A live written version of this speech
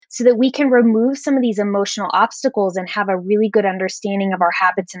so that we can remove some of these emotional obstacles and have a really good understanding of our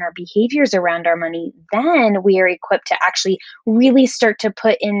habits and our behaviors around our money, then we are equipped to actually really start to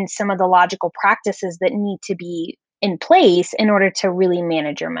put in some of the logical practices that need to be in place in order to really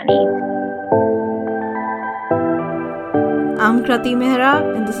manage your money. I'm Krati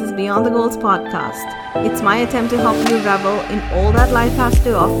Mehra, and this is Beyond the Goals podcast. It's my attempt to help you revel in all that life has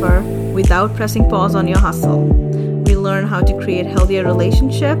to offer without pressing pause on your hustle. We learn how to create healthier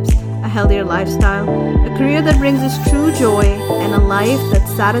relationships, a healthier lifestyle, a career that brings us true joy, and a life that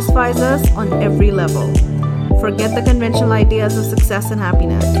satisfies us on every level. Forget the conventional ideas of success and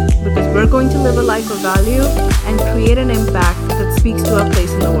happiness, because we're going to live a life of value and create an impact that speaks to our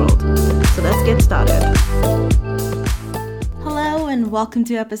place in the world. So let's get started. Hello and welcome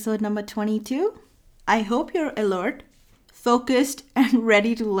to episode number 22. I hope you're alert, focused, and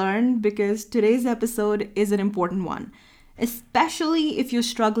ready to learn, because today's episode is an important one, especially if you're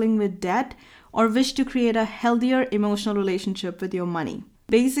struggling with debt or wish to create a healthier emotional relationship with your money.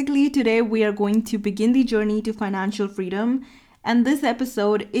 Basically, today we are going to begin the journey to financial freedom, and this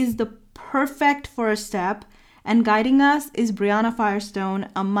episode is the perfect first step. And guiding us is Brianna Firestone,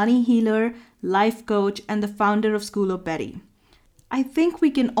 a money healer, life coach, and the founder of School of Betty. I think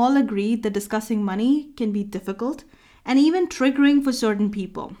we can all agree that discussing money can be difficult and even triggering for certain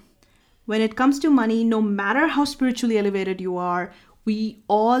people. When it comes to money, no matter how spiritually elevated you are, we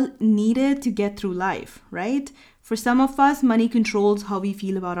all need it to get through life, right? For some of us, money controls how we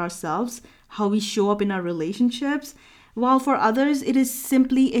feel about ourselves, how we show up in our relationships, while for others, it is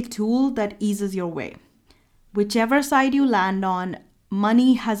simply a tool that eases your way. Whichever side you land on,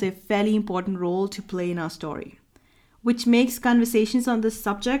 money has a fairly important role to play in our story, which makes conversations on this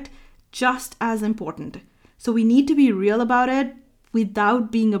subject just as important. So we need to be real about it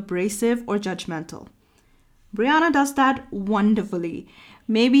without being abrasive or judgmental. Brianna does that wonderfully.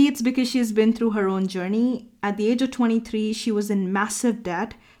 Maybe it's because she's been through her own journey. At the age of 23, she was in massive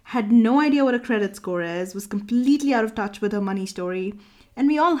debt, had no idea what a credit score is, was completely out of touch with her money story. And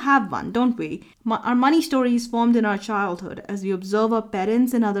we all have one, don't we? Our money story is formed in our childhood as we observe our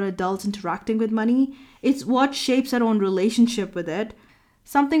parents and other adults interacting with money. It's what shapes our own relationship with it,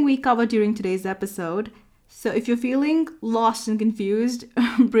 something we cover during today's episode. So if you're feeling lost and confused,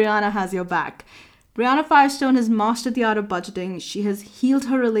 Brianna has your back. Brianna Firestone has mastered the art of budgeting. She has healed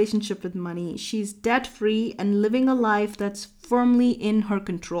her relationship with money. She's debt-free and living a life that's firmly in her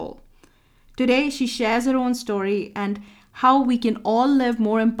control. Today, she shares her own story and how we can all live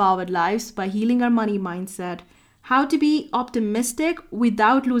more empowered lives by healing our money mindset, how to be optimistic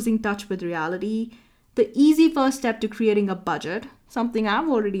without losing touch with reality, the easy first step to creating a budget, something I've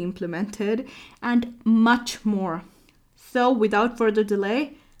already implemented, and much more. So without further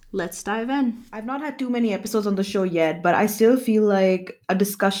delay, let's dive in. I've not had too many episodes on the show yet, but I still feel like a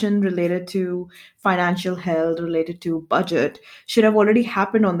discussion related to financial health, related to budget, should have already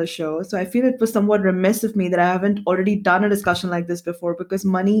happened on the show. So I feel it was somewhat remiss of me that I haven't already done a discussion like this before, because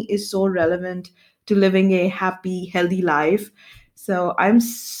money is so relevant to living a happy, healthy life. So I'm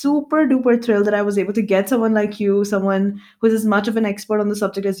super duper thrilled that I was able to get someone like you, someone who's as much of an expert on the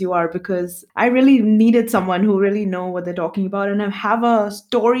subject as you are, because I really needed someone who really know what they're talking about and have a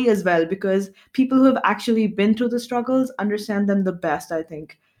story as well, because people who have actually been through the struggles understand them the best, I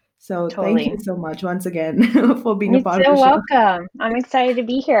think. So thank you Totally. so much once again for being a You're part of so the show. welcome. I'm excited to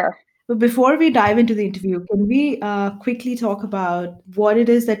be here. But before we dive into the interview, can we quickly talk about what it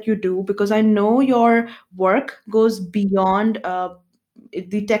is that you do? Because I know your work goes beyond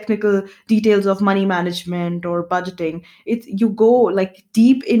the technical details of money management or budgeting. It's you go like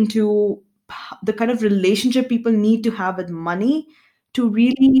deep into the kind of relationship people need to have with money to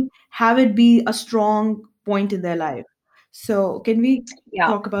really have it be a strong point in their life. So can we Yeah.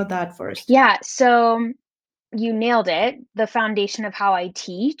 talk about that first? Yeah. So you nailed it. The foundation of how I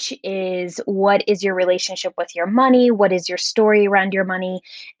teach is what is your relationship with your money? What is your story around your money?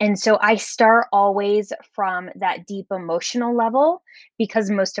 And so I start always from that deep emotional level, because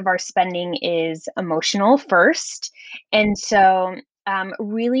most of our spending is emotional first. And so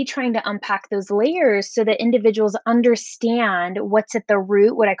really trying to unpack those layers so that individuals understand what's at the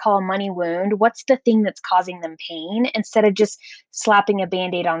root, what I call a money wound, what's the thing that's causing them pain, instead of just slapping a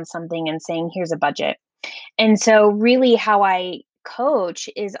band aid on something and saying, here's a budget. And so, really, how I coach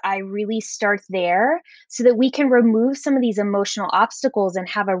is I really start there so that we can remove some of these emotional obstacles and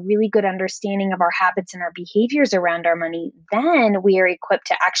have a really good understanding of our habits and our behaviors around our money. Then we are equipped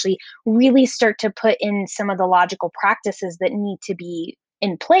to actually really start to put in some of the logical practices that need to be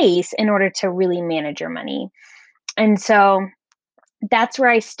in place in order to really manage your money. And so, that's where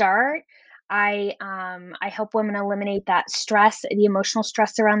I start. I help women eliminate that stress, the emotional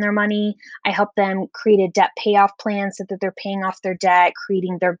stress around their money. I help them create a debt payoff plan so that they're paying off their debt,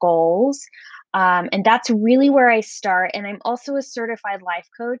 creating their goals. And that's really where I start. And I'm also a certified life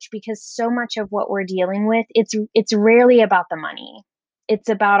coach because so much of what we're dealing with, it's rarely about the money. It's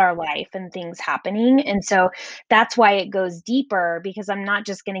about our life and things happening. And so that's why it goes deeper because I'm not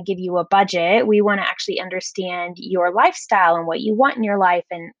just going to give you a budget. We want to actually understand your lifestyle and what you want in your life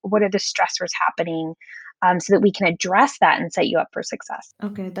and what are the stressors happening, so that we can address that and set you up for success.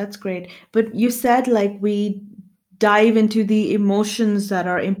 Okay, that's great. But you said like we dive into the emotions that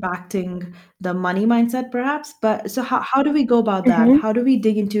are impacting the money mindset, perhaps. But so how do we go about that? Mhm. How do we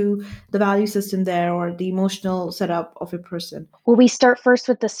dig into the value system there or the emotional setup of a person? Well, we start first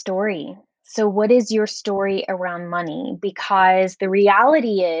with the story. So, what is your story around money? Because the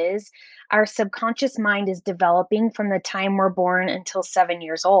reality is, our subconscious mind is developing from the time we're born until 7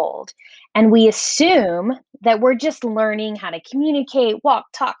 years old. And we assume that we're just learning how to communicate, walk,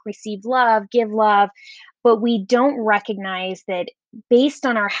 talk, receive love, give love. But we don't recognize that based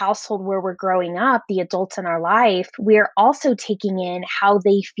on our household where we're growing up, the adults in our life, we're also taking in how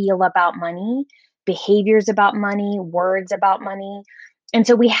they feel about money, behaviors about money, words about money. And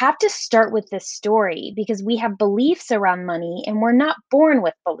so we have to start with this story because we have beliefs around money and we're not born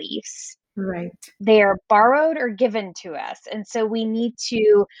with beliefs. Right. They are borrowed or given to us. And so we need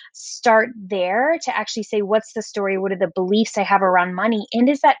to start there to actually say, what's the story? What are the beliefs I have around money? And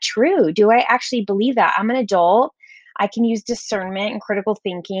is that true? Do I actually believe that? I'm an adult. I can use discernment and critical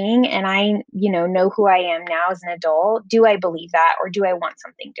thinking, and I know who I am now as an adult. Do I believe that or do I want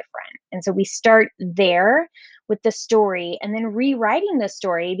something different? And so we start there with the story and then rewriting the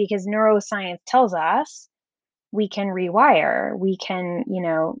story because neuroscience tells us we can rewire, we can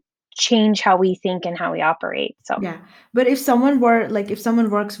change how we think and how we operate. So, Yeah. But if someone were like, if someone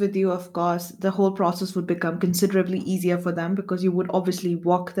works with you, of course, the whole process would become considerably easier for them because you would obviously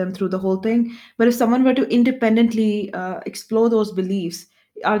walk them through the whole thing. But if someone were to independently explore those beliefs,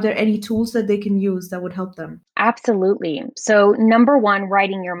 are there any tools that they can use that would help them? absolutely. So, number one,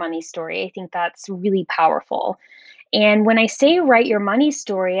 writing your money story. I think that's really powerful. And when I say write your money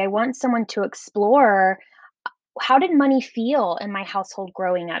story, I want someone to explore, how did money feel in my household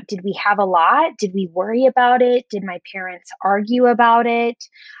growing up? Did we have a lot? Did we worry about it? Did my parents argue about it?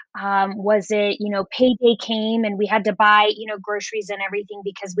 Was it payday came and we had to buy groceries and everything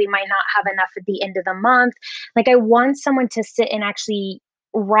because we might not have enough at the end of the month? Like, I want someone to sit and actually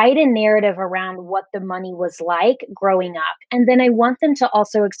write a narrative around what the money was like growing up. And then I want them to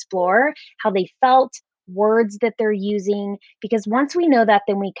also explore how they felt, words that they're using, because once we know that,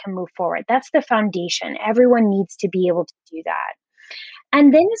 then we can move forward. That's the foundation. Everyone needs to be able to do that.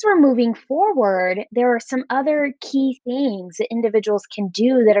 And then as we're moving forward, there are some other key things that individuals can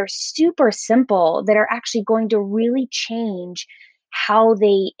do that are super simple that are actually going to really change how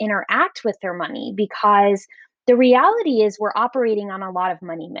they interact with their money, because the reality is we're operating on a lot of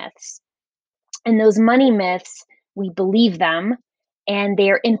money myths. And those money myths, we believe them and they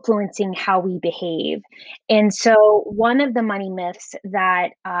are influencing how we behave. And so one of the money myths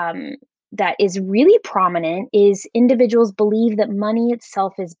that is really prominent is individuals believe that money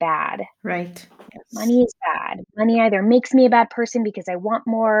itself is bad. Right. Yes. Money is bad. Money either makes me a bad person because I want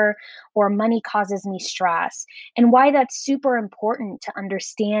more, or money causes me stress. And why that's super important to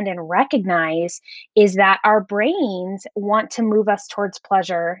understand and recognize is that our brains want to move us towards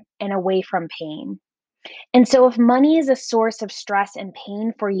pleasure and away from pain. And so, if money is a source of stress and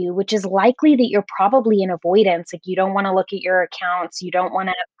pain for you, which is likely that you're probably in avoidance, like you don't want to look at your accounts, you don't want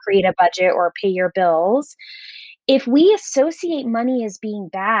to create a budget or pay your bills, if we associate money as being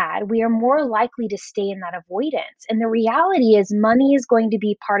bad, we are more likely to stay in that avoidance. And the reality is, money is going to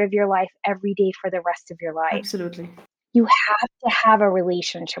be part of your life every day for the rest of your life. Absolutely. You have to have a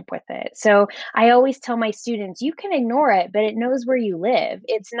relationship with it. So I always tell my students, you can ignore it, but it knows where you live.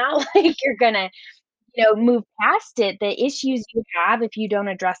 It's not like you're going to move past it. The issues you have, if you don't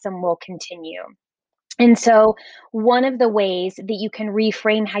address them, will continue. And so, one of the ways that you can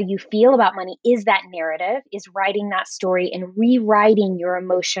reframe how you feel about money is that narrative, is writing that story and rewriting your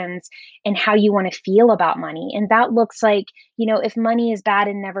emotions and how you want to feel about money. And that looks like if money is bad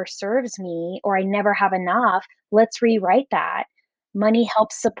and never serves me or I never have enough, let's rewrite that. Money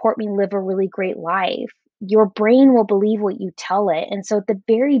helps support me live a really great life. Your brain will believe what you tell it. And so, at the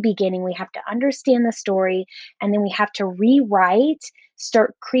very beginning, we have to understand the story and then we have to rewrite,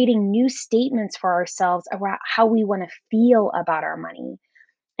 start creating new statements for ourselves around how we want to feel about our money.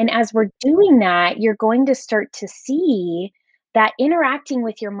 And as we're doing that, you're going to start to see that interacting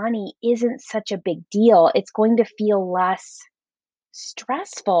with your money isn't such a big deal. It's going to feel less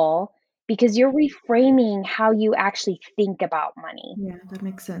stressful because you're reframing how you actually think about money. Yeah, that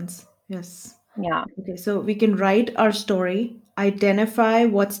makes sense. Yes. Yeah. Okay, so we can write our story, identify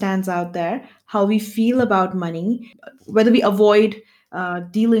what stands out there, how we feel about money, whether we avoid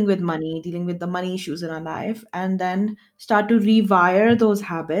dealing with money, dealing with the money issues in our life, and then start to rewire those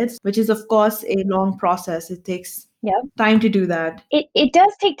habits, which is, of course, a long process. It takes Yeah. time to do that. It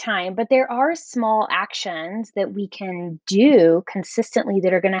does take time, but there are small actions that we can do consistently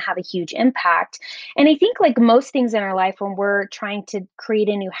that are gonna have a huge impact, and I think, like most things in our life, when we're trying to create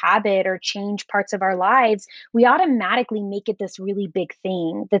a new habit or change parts of our lives, we automatically make it this really big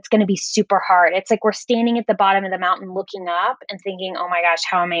thing that's gonna be super hard. It's like we're standing at the bottom of the mountain looking up and thinking, "Oh my gosh,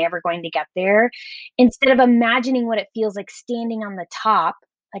 how am I ever going to get there?" Instead of imagining what it feels like standing on the top,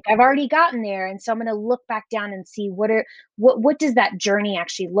 like, "I've already gotten there, and so I'm gonna look back down and see what does that journey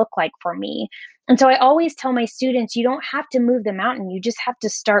actually look like for me?" And so I always tell my students, you don't have to move the mountain, you just have to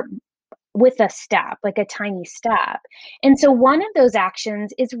start with a step, like a tiny step. And so one of those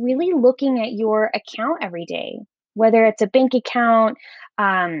actions is really looking at your account every day, whether it's a bank account,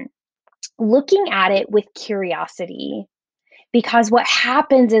 um, looking at it with curiosity. Because what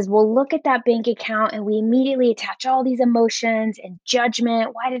happens is we'll look at that bank account and we immediately attach all these emotions and judgment.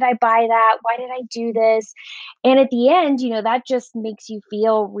 Why did I buy that? Why did I do this? And at the end, that just makes you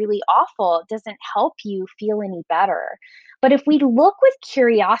feel really awful. It doesn't help you feel any better. But if we look with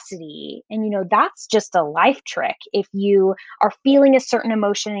curiosity, and that's just a life trick. If you are feeling a certain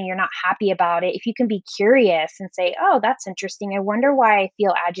emotion and you're not happy about it, if you can be curious and say, "Oh, that's interesting. I wonder why I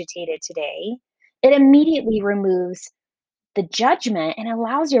feel agitated today." It immediately removes the judgment and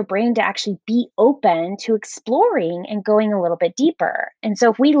allows your brain to actually be open to exploring and going a little bit deeper. And so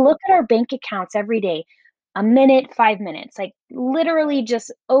if we look at our bank accounts every day, a minute, 5 minutes, like literally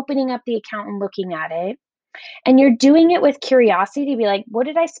just opening up the account and looking at it, and you're doing it with curiosity to be like, what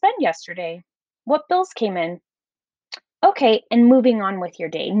did I spend yesterday? What bills came in? Okay, and moving on with your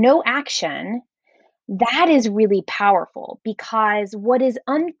day. No action. That is really powerful because what is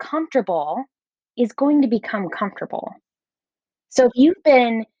uncomfortable is going to become comfortable. So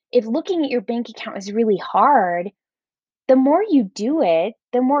if looking at your bank account is really hard, the more you do it,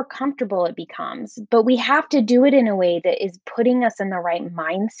 the more comfortable it becomes. But we have to do it in a way that is putting us in the right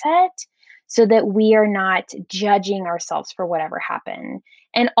mindset so that we are not judging ourselves for whatever happened.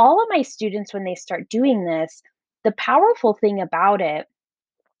 And all of my students, when they start doing this, the powerful thing about it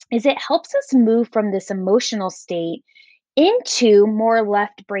is it helps us move from this emotional state into more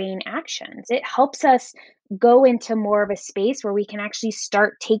left brain actions. It helps us go into more of a space where we can actually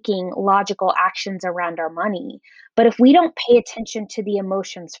start taking logical actions around our money. But if we don't pay attention to the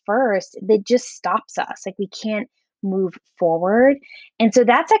emotions first, that just stops us. Like we can't move forward. And so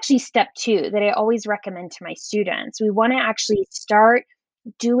that's actually step 2 that I always recommend to my students. We want to actually start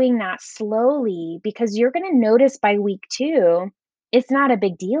doing that slowly because you're going to notice by week 2, it's not a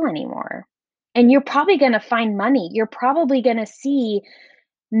big deal anymore. And you're probably going to find money. You're probably going to see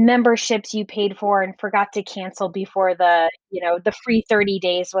memberships you paid for and forgot to cancel before the free 30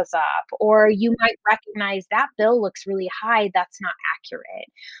 days was up, or you might recognize that bill looks really high, that's not accurate.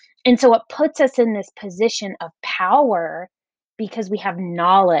 And so it puts us in this position of power because we have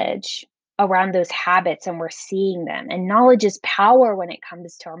knowledge around those habits and we're seeing them. And knowledge is power when it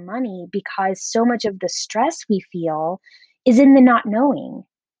comes to our money because so much of the stress we feel is in the not knowing.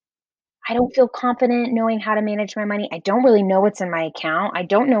 I don't feel confident knowing how to manage my money. I don't really know what's in my account. I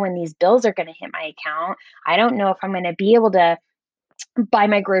don't know when these bills are going to hit my account. I don't know if I'm going to be able to buy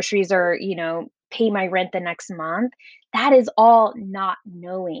my groceries or, pay my rent the next month. That is all not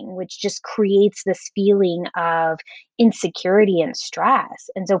knowing, which just creates this feeling of insecurity and stress.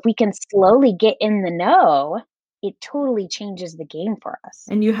 And so if we can slowly get in the know, it totally changes the game for us.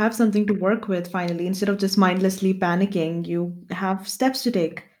 And you have something to work with finally. Instead of just mindlessly panicking, you have steps to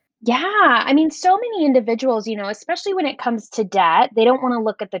take. Yeah, I mean, so many individuals, especially when it comes to debt, they don't want to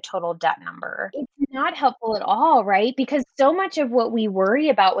look at the total debt number. It's not helpful at all, right? Because so much of what we worry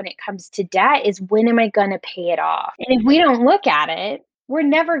about when it comes to debt is when am I going to pay it off? And if we don't look at it, we're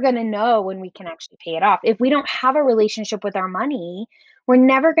never going to know when we can actually pay it off. If we don't have a relationship with our money, we're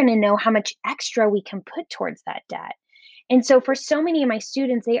never going to know how much extra we can put towards that debt. And so for so many of my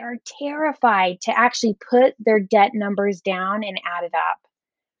students, they are terrified to actually put their debt numbers down and add it up.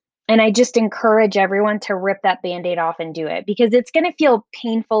 And I just encourage everyone to rip that Band-Aid off and do it because it's gonna feel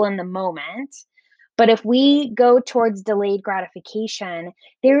painful in the moment, but if we go towards delayed gratification,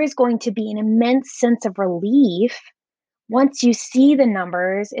 there is going to be an immense sense of relief once you see the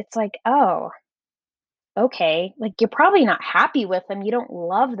numbers. It's like, "Oh, okay." Like, you're probably not happy with them, you don't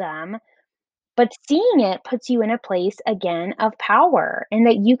love them, But seeing it puts you in a place again of power and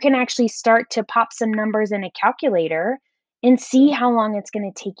that you can actually start to pop some numbers in a calculator and see how long it's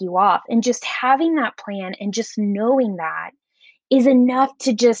going to take you off. And just having that plan and just knowing that is enough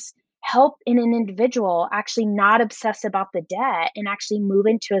to just help in an individual actually not obsess about the debt and actually move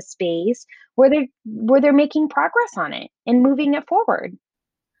into a space where they're making progress on it and moving it forward.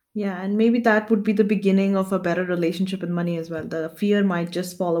 Yeah, and maybe that would be the beginning of a better relationship with money as well. The fear might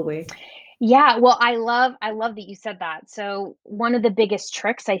just fall away. Yeah, well, I love that you said that. So, one of the biggest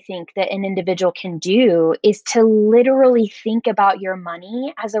tricks I think that an individual can do is to literally think about your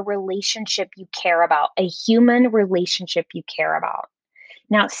money as a relationship you care about, a human relationship you care about.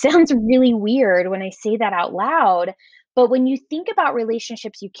 Now, it sounds really weird when I say that out loud, but when you think about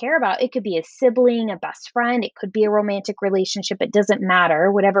relationships you care about, it could be a sibling, a best friend, it could be a romantic relationship, it doesn't matter,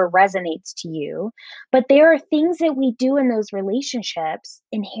 whatever resonates to you. But there are things that we do in those relationships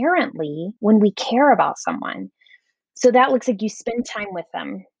inherently when we care about someone. So that looks like you spend time with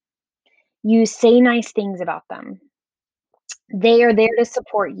them, you say nice things about them, they are there to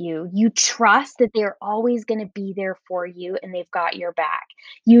support you. You trust that they're always gonna be there for you and they've got your back.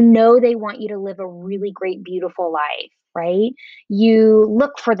 You know they want you to live a really great, beautiful life, right? You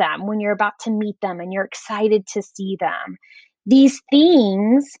look for them when you're about to meet them and you're excited to see them. These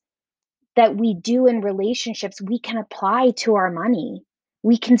things that we do in relationships, we can apply to our money.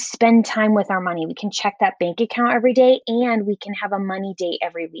 We can spend time with our money. We can check that bank account every day and we can have a money date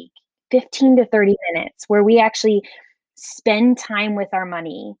every week. 15 to 30 minutes where we actually spend time with our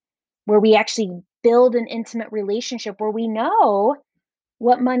money, where we actually build an intimate relationship where we know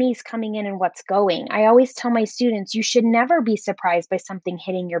what money's coming in and what's going. I always tell my students, you should never be surprised by something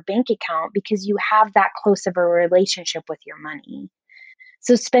hitting your bank account because you have that close of a relationship with your money.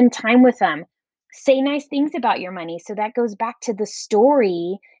 So spend time with them. Say nice things about your money. So that goes back to the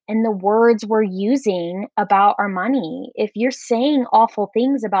story and the words we're using about our money. If you're saying awful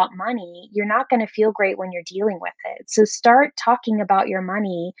things about money, you're not going to feel great when you're dealing with it. So start talking about your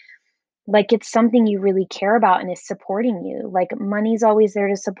money like it's something you really care about and is supporting you. Like money's always there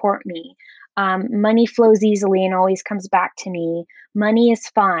to support me. Money flows easily and always comes back to me. Money is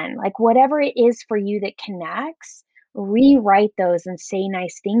fun. Like whatever it is for you that connects, rewrite those and say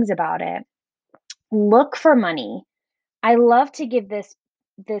nice things about it. Look for money. I love to give this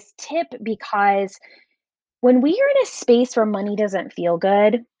tip because when we are in a space where money doesn't feel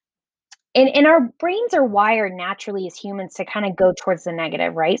good, and our brains are wired naturally as humans to kind of go towards the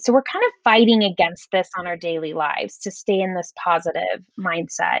negative, right? So we're kind of fighting against this on our daily lives to stay in this positive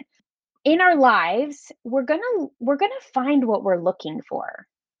mindset. In our lives, we're going to find what we're looking for.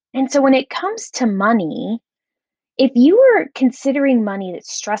 And so when it comes to money, if you are considering money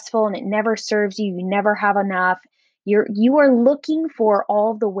that's stressful and it never serves you, you never have enough, you are looking for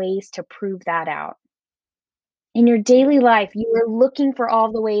all the ways to prove that out. In your daily life, you are looking for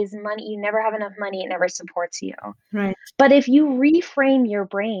all the ways money you never have enough money, it never supports you. Right. But if you reframe your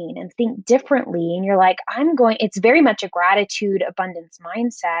brain and think differently and you're like, I'm going it's very much a gratitude abundance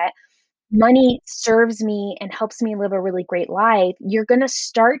mindset. Money serves me and helps me live a really great life. You're going to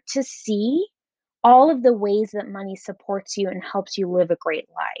start to see all of the ways that money supports you and helps you live a great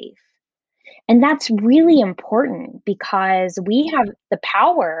life. And that's really important because we have the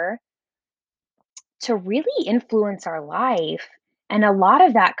power to really influence our life. And a lot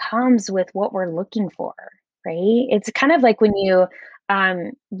of that comes with what we're looking for, right? It's kind of like when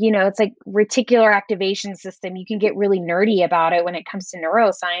it's like reticular activation system. You can get really nerdy about it when it comes to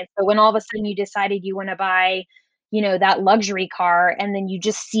neuroscience. But when all of a sudden you decided you want to buy, that luxury car and then you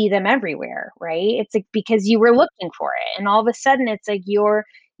just see them everywhere, right? It's like because you were looking for it. And all of a sudden it's like you're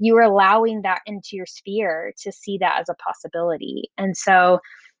allowing that into your sphere to see that as a possibility. And so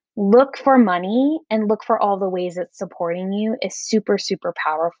look for money and look for all the ways it's supporting you is super, super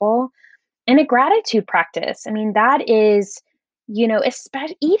powerful. And a gratitude practice. I mean, that is,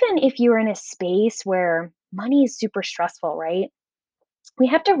 especially even if you're in a space where money is super stressful, right? We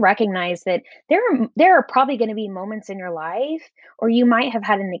have to recognize that there are probably going to be moments in your life, or you might have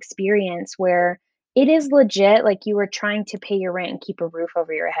had an experience where it is legit, like you were trying to pay your rent and keep a roof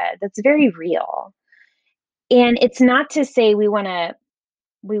over your head. That's very real. And it's not to say we wanna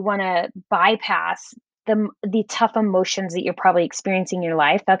bypass the tough emotions that you're probably experiencing in your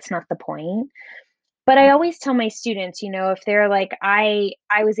life, that's not the point. But I always tell my students, if they're like, "I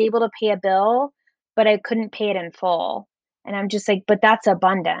was able to pay a bill, but I couldn't pay it in full." And I'm just like, "But that's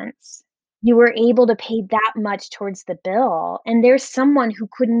abundance." You were able to pay that much towards the bill, and there's someone who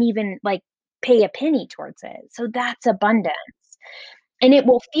couldn't even, like, pay a penny towards it, so that's abundance. And it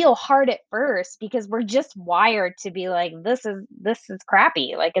will feel hard at first because we're just wired to be like, this is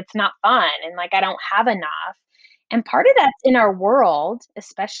crappy, like, it's not fun, and, like, I don't have enough. And part of that's in our world,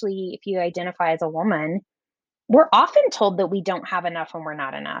 especially if you identify as a woman, we're often told that we don't have enough and we're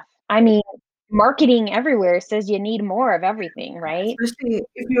not enough. I mean, marketing everywhere says you need more of everything, right? Especially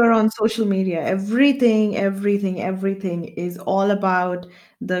if you're on social media, everything is all about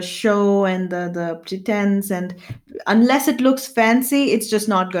the show and the pretense, and unless it looks fancy, it's just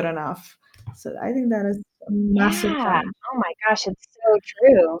not good enough. So I think that is a massive Yeah. challenge. Oh my gosh, it's so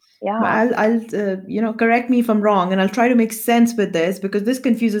true. But Yeah. I'll correct me if I'm wrong, and I'll try to make sense with this because this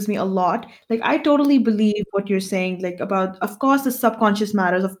confuses me a lot. Like, I totally believe what you're saying, like, about, of course, the subconscious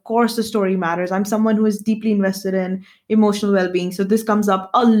matters, of course, the story matters. I'm someone who is deeply invested in emotional well being. So this comes up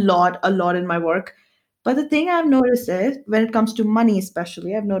a lot in my work. But the thing I've noticed is when it comes to money,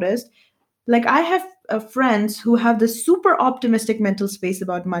 especially, I've noticed, like, I have friends who have this super optimistic mental space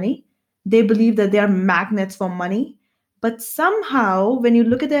about money. They believe that they are magnets for money, but somehow when you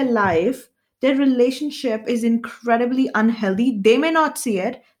look at their life, their relationship is incredibly unhealthy. They may not see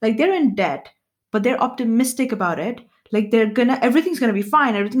it, like they're in debt, but they're optimistic about it. Like, everything's gonna be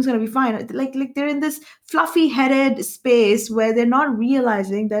fine, everything's gonna be fine. Like they're in this fluffy headed space where they're not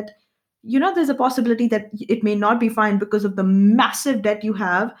realizing that, there's a possibility that it may not be fine because of the massive debt you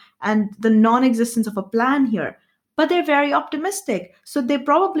have and the non-existence of a plan here. But they're very optimistic, so they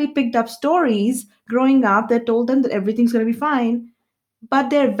probably picked up stories growing up that told them that everything's going to be fine, but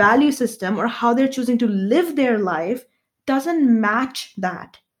their value system or how they're choosing to live their life doesn't match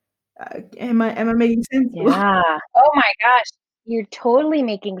that. Am I making sense? Yeah. Oh my gosh, you're totally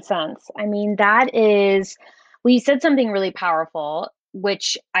making sense. I mean, that is well, you said something really powerful,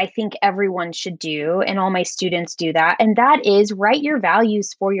 which I think everyone should do, and all my students do that, and that is write your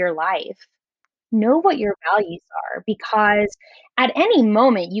values for your life. Know what your values are because at any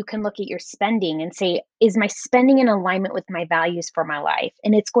moment you can look at your spending and say, is my spending in alignment with my values for my life?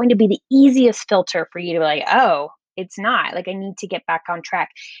 And it's going to be the easiest filter for you to be like, oh, it's not. Like, I need to get back on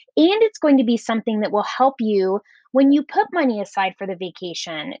track. And it's going to be something that will help you when you put money aside for the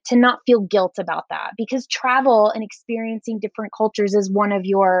vacation to not feel guilt about that because travel and experiencing different cultures is one of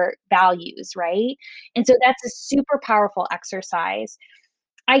your values, right? And so that's a super powerful exercise.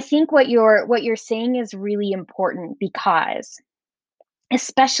 I think what you're saying is really important because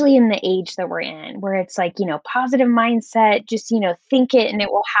especially in the age that we're in, where it's like, positive mindset, just, think it and it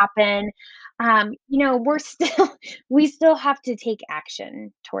will happen. We're still we still have to take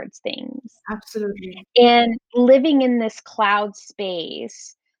action towards things. Absolutely. And living in this cloud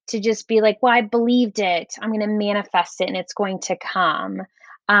space to just be like, "Well, I believed it. I'm gonna manifest it and it's going to come,"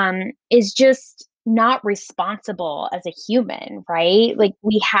 is just not responsible as a human, right? Like,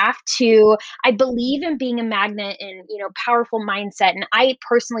 we have to I believe in being a magnet and, powerful mindset, and I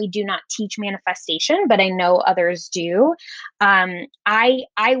personally do not teach manifestation, but I know others do. I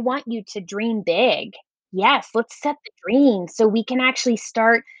want you to dream big. Yes, let's set the dream so we can actually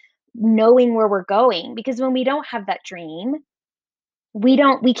start knowing where we're going because when we don't have that dream, we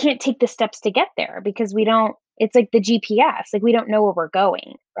can't take the steps to get there because we don't it's like the GPS, like we don't know where we're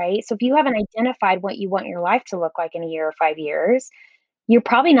going, right? So if you haven't identified what you want your life to look like in a year or 5 years, you're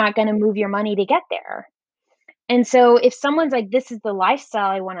probably not gonna move your money to get there. And so if someone's like, "This is the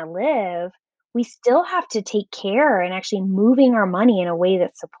lifestyle I wanna live," we still have to take care and actually moving our money in a way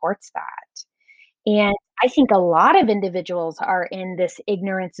that supports that. And I think a lot of individuals are in this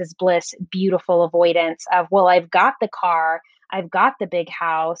ignorance is bliss, beautiful avoidance of, well, I've got the car, I've got the big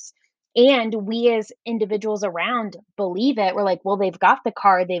house. And we as individuals around believe it. We're like, well, they've got the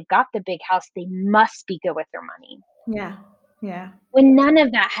car, they've got the big house, they must be good with their money. Yeah. Yeah. When none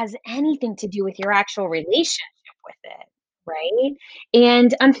of that has anything to do with your actual relationship with it, right?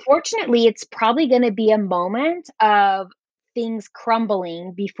 And unfortunately, it's probably gonna be a moment of things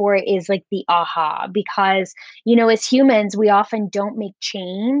crumbling before it is like the aha, because, as humans, we often don't make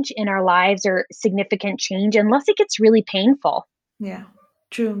change in our lives or significant change unless it gets really painful. Yeah.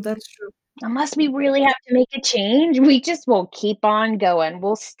 True. That's true. Unless we really have to make a change, we just will keep on going.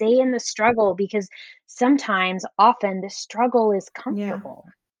 We'll stay in the struggle because sometimes, often, the struggle is Yeah. comfortable.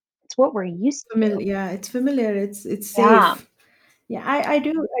 It's what we're used to. Familiar. Yeah. It's familiar. It's Yeah, safe. Yeah, I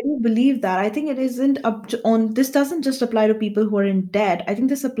do believe that. I think it isn't up to on this doesn't just apply to people who are in debt. I think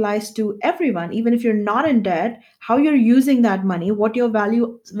this applies to everyone, even if you're not in debt. How you're using that money, what your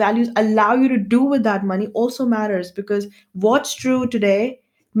values allow you to do with that money also matters because what's true today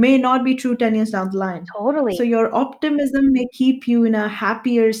may not be true 10 years down the line. totally. So your optimism may keep you in a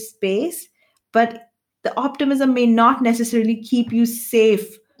happier space, but the optimism may not necessarily keep you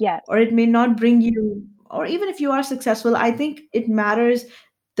safe, Yes. or it may not bring you or even if you are successful, I think it matters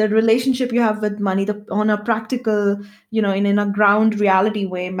the relationship you have with money, on a practical, in a ground reality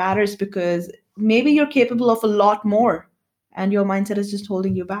way matters, because maybe you're capable of a lot more and your mindset is just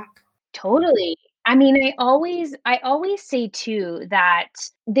holding you back. Totally. I mean, I always say too that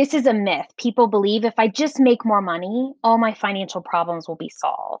this is a myth. People believe if I just make more money, all my financial problems will be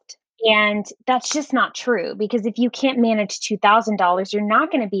solved. And that's just not true because if you can't manage $2,000, you're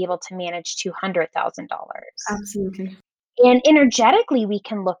not going to be able to manage $200,000. Absolutely. And energetically, we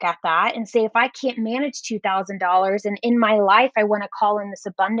can look at that and say, if I can't manage $2,000 and in my life, I want to call in this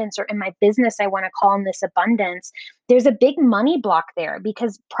abundance, or in my business, I want to call in this abundance, there's a big money block there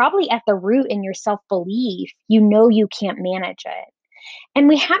because probably at the root in your self belief, you can't manage it. And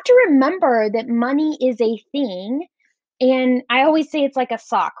we have to remember that money is a thing. And I always say it's like a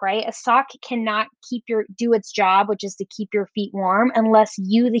sock, right? A sock cannot do its job, which is to keep your feet warm, unless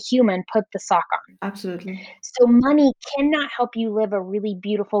you, the human, put the sock on. Absolutely. So money cannot help you live a really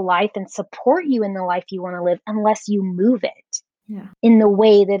beautiful life and support you in the life you want to live unless you move it Yeah. in the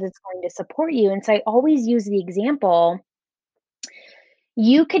way that it's going to support you. And so I always use the example,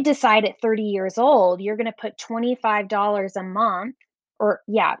 you could decide at 30 years old, you're going to put $25 a month, or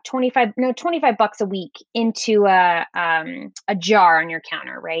yeah, 25 no 25 bucks a week into a jar on your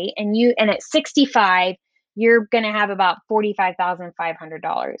counter, right? And at 65, you're going to have about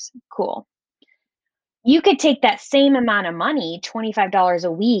 $45,500. Cool. You could take that same amount of money, $25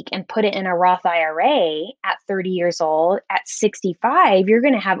 a week, and put it in a Roth IRA at 30 years old. At 65, you're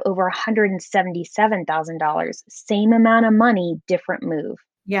going to have over $177,000. Same amount of money, different move.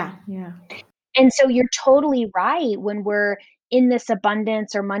 Yeah. Yeah. And so you're totally right. When we're in this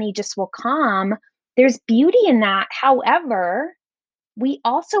abundance or money just will come, there's beauty in that. However, we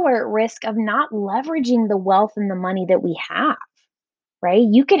also are at risk of not leveraging the wealth and the money that we have. Right?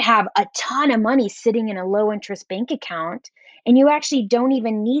 You could have a ton of money sitting in a low interest bank account, and you actually don't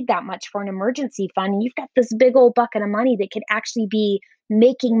even need that much for an emergency fund. And you've got this big old bucket of money that could actually be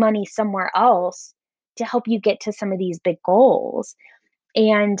making money somewhere else to help you get to some of these big goals.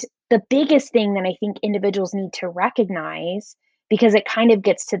 And the biggest thing that I think individuals need to recognize, because it kind of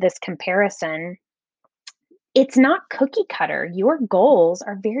gets to this comparison, it's not cookie cutter. Your goals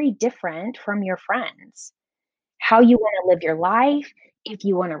are very different from your friends, how you wanna live your life, if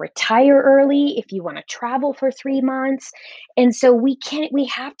you wanna retire early, if you wanna travel for 3 months, and so we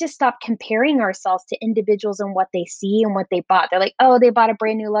have to stop comparing ourselves to individuals and what they see and what they bought. They're like, "Oh, they bought a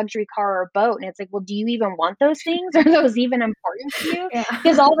brand new luxury car or a boat," and it's like, "Well, do you even want those things? Are those even important to you?" Yeah.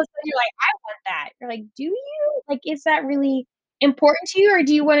 Because all of a sudden you're like, "I want that." You're like, "Do you? Like, is that really important to you, or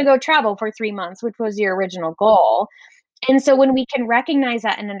do you wanna go travel for 3 months, which was your original goal?" And so when we can recognize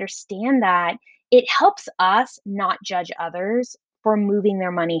that and understand that, it helps us not judge others for moving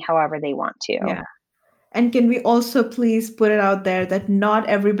their money however they want to. Yeah. And can we also please put it out there that not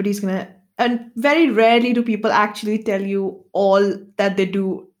everybody's gonna, and very rarely do people actually tell you all that they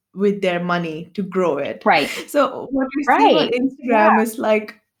do with their money to grow it. Right. So what you see on Right. Yeah, Instagram is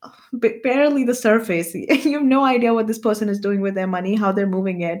like barely the surface. You have no idea what this person is doing with their money, how they're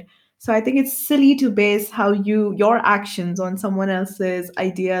moving it. So I think it's silly to base your actions on someone else's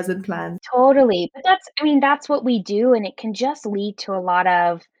ideas and plans. totally. But that's what we do, and it can just lead to a lot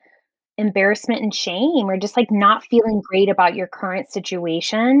of embarrassment and shame, or just like not feeling great about your current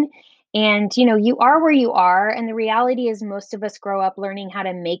situation. And you are where you are, and the reality is most of us grow up learning how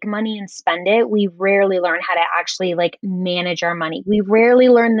to make money and spend it. We rarely learn how to actually like manage our money. We rarely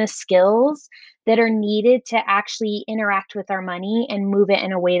learn the skills that are needed to actually interact with our money and move it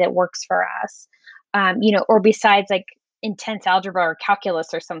in a way that works for us. Or besides like intense algebra or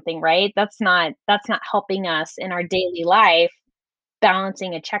calculus or something, right? That's not helping us in our daily life,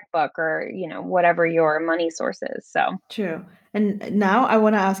 balancing a checkbook or, whatever your money source is, so. True. And now I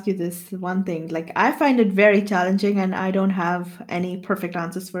want to ask you this one thing. Like, I find it very challenging and I don't have any perfect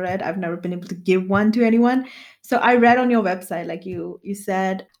answers for it. I've never been able to give one to anyone. So I read on your website, like you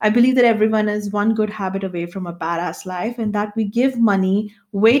said, I believe that everyone is one good habit away from a badass life and that we give money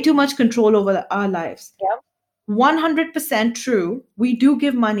way too much control over our lives. Yep. 100% true. We do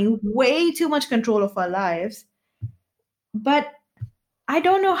give money way too much control of our lives. But I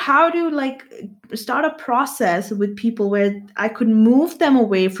don't know how to like start a process with people where I could move them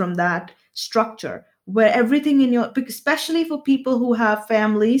away from that structure where everything in your, especially for people who have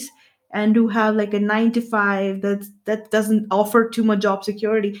families and who have like a 9 to 5 that doesn't offer too much job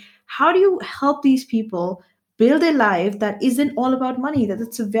security. How do you help these people build a life that isn't all about money?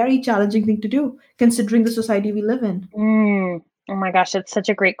 That's a very challenging thing to do considering the society we live in. Oh my gosh, that's such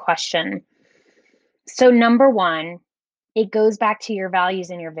a great question. So number 1, it goes back to your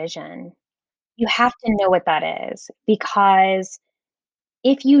values and your vision. You have to know what that is because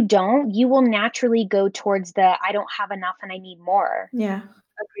if you don't, you will naturally go towards the I don't have enough and I need more. Yeah.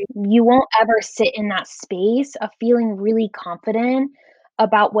 Agreed. You won't ever sit in that space of feeling really confident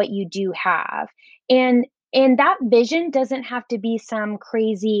about what you do have. And and that vision doesn't have to be some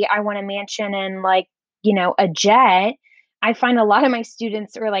crazy, I want a mansion and like, a jet. I find a lot of my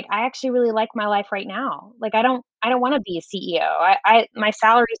students are like, I actually really like my life right now. Like I don't want to be a CEO. I my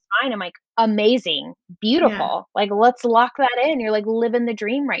salary's fine. I'm like, amazing, Yeah. beautiful. Like let's lock that in. You're like living the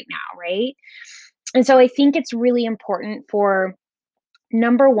dream right now, right? And so I think it's really important for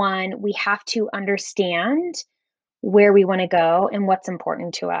number one, we have to understand where we want to go and what's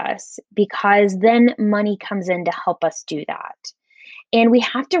important to us because then money comes in to help us do that. And we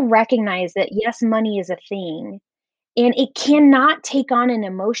have to recognize that, yes, money is a thing and it cannot take on an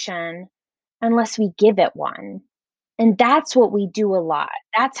emotion unless we give it one. And that's what we do a lot.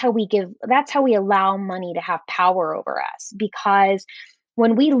 That's how we allow money to have power over us because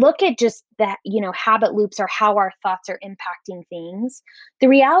when we look at just that, habit loops or how our thoughts are impacting things, the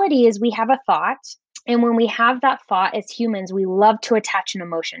reality is we have a thought. And when we have that thought as humans, we love to attach an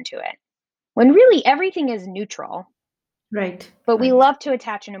emotion to it when really everything is neutral, Right. but we Right. love to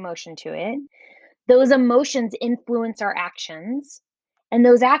attach an emotion to it. Those emotions influence our actions, and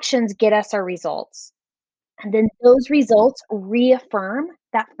those actions get us our results. And then those results reaffirm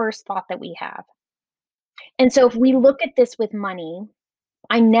that first thought that we have. And so if we look at this with money,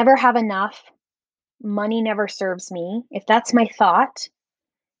 I never have enough, money never serves me. If that's my thought,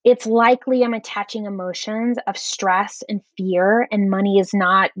 it's likely I'm attaching emotions of stress and fear, and money is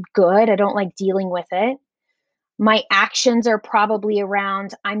not good. I don't like dealing with it. My actions are probably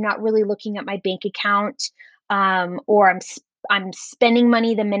around I'm not really looking at my bank account, or I'm spending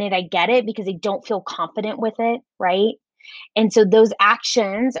money the minute I get it because I don't feel confident with it, right? And so those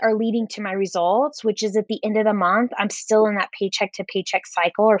actions are leading to my results, which is at the end of the month, I'm still in that paycheck to paycheck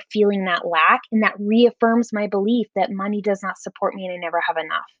cycle or feeling that lack. And that reaffirms my belief that money does not support me and I never have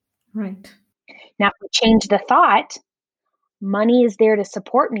enough. Right. Now, if we change the thought, money is there to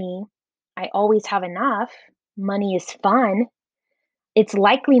support me. I always have enough. Money is fun. It's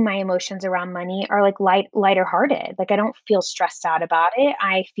likely my emotions around money are like lighter hearted. Like I don't feel stressed out about it.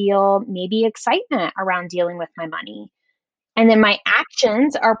 I feel maybe excitement around dealing with my money. And then my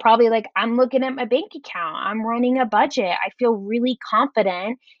actions are probably like, I'm looking at my bank account, I'm running a budget. I feel really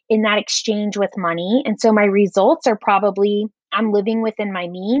confident in that exchange with money. And so my results are probably I'm living within my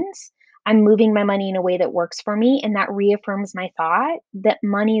means. I'm moving my money in a way that works for me. And that reaffirms my thought that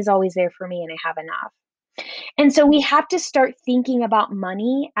money is always there for me and I have enough. And so we have to start thinking about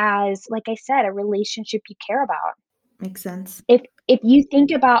money as, like I said, a relationship you care about. Makes sense. If you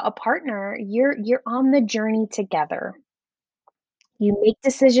think about a partner, you're on the journey together. You make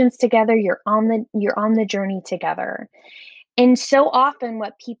decisions together, you're on the journey together. And so often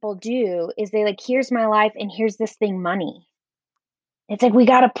what people do is they like, "Here's my life and here's this thing, money." It's like we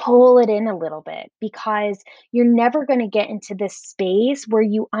gotta pull it in a little bit because you're never gonna get into this space where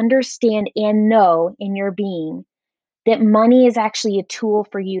you understand and know in your being that money is actually a tool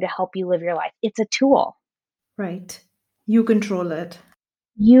for you to help you live your life. It's a tool. Right. You control it.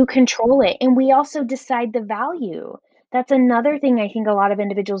 You control it, and we also decide the value. That's another thing I think a lot of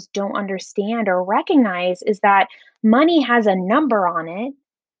individuals don't understand or recognize is that money has a number on it,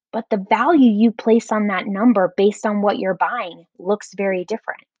 but the value you place on that number based on what you're buying looks very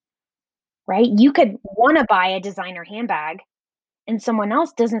different, right? You could wanna buy a designer handbag, and someone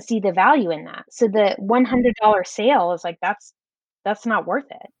else doesn't see the value in that. So the $100 sale is like, that's not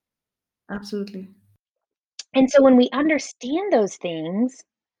worth it. Absolutely. And so when we understand those things,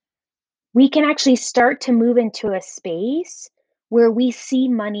 we can actually start to move into a space where we see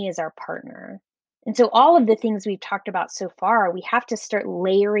money as our partner. And so, all of the things we've talked about so far, we have to start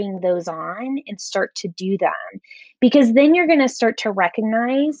layering those on and start to do them because then you're going to start to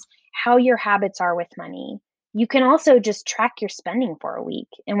recognize how your habits are with money. You can also just track your spending for a week.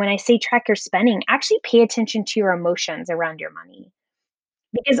 And when I say track your spending, actually pay attention to your emotions around your money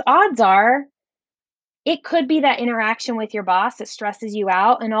because odds are it could be that interaction with your boss that stresses you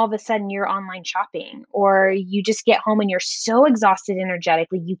out, and all of a sudden you're online shopping, or you just get home and you're so exhausted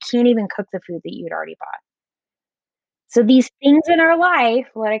energetically, you can't even cook the food that you'd already bought. So these things in our life,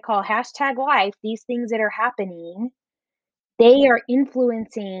 what I call hashtag life, these things that are happening, they are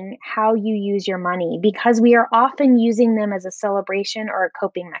influencing how you use your money because we are often using them as a celebration or a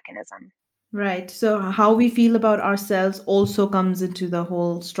coping mechanism. Right. So how we feel about ourselves also comes into the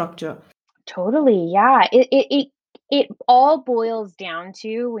whole structure. Totally, yeah. It all boils down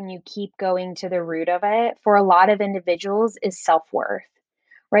to when you keep going to the root of it, for a lot of individuals, is self-worth,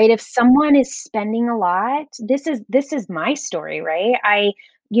 right? If someone is spending a lot, this is my story, right?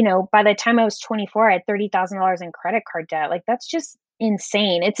 By the time I was 24, I had $30,000 in credit card debt. Like that's just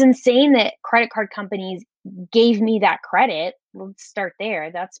insane. It's insane that credit card companies gave me that credit. Let's start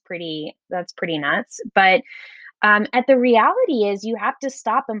there. That's pretty nuts. But at the reality is you have to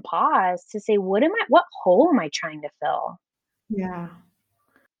stop and pause to say, what hole am I trying to fill? Yeah.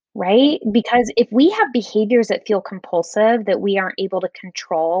 Right? Because if we have behaviors that feel compulsive that we aren't able to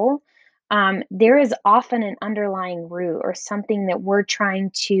control, there is often an underlying root or something that we're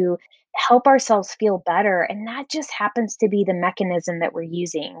trying to help ourselves feel better. And that just happens to be the mechanism that we're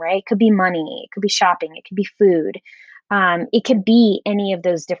using, right? It could be money, it could be shopping, it could be food, it could be any of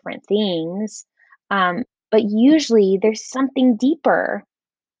those different things. But usually there's something deeper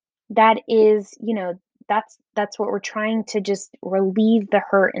that is, that's what we're trying to just relieve the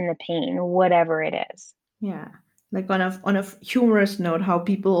hurt and the pain, whatever it is. Yeah. Like on a humorous note, how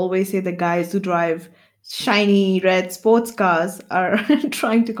people always say the guys who drive shiny red sports cars are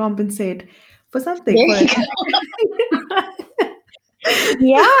trying to compensate for something There for you it. go.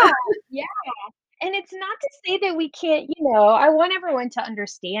 Yeah, yeah, and it's not to say that we can't, I want everyone to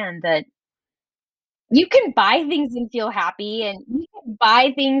understand that you can buy things and feel happy, and you can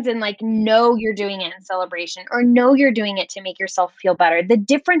buy things and, like, know you're doing it in celebration or know you're doing it to make yourself feel better. The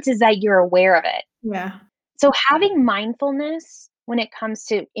difference is that you're aware of it. Yeah. So having mindfulness when it comes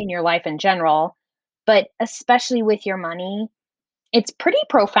to in your life in general, but especially with your money, it's pretty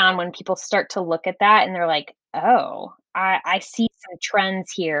profound when people start to look at that and they're like, "Oh, I see some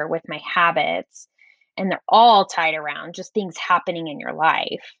trends here with my habits," and they're all tied around just things happening in your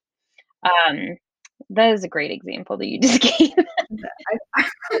life. Um, that is a great example that you just gave. I,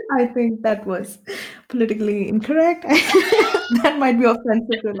 I think that was politically incorrect. That might be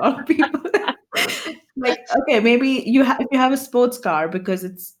offensive to a lot of people. Like, okay, maybe if you have a sports car because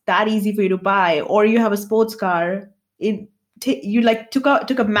it's that easy for you to buy, or you have a sports car, it you like took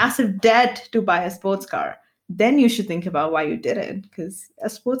a massive debt to buy a sports car. Then you should think about why you did it, because a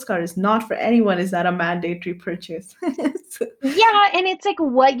sports car is not for anyone. Is that a mandatory purchase? So, Yeah, and it's like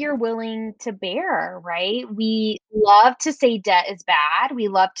what you're willing to bear, right? We love to say debt is bad. We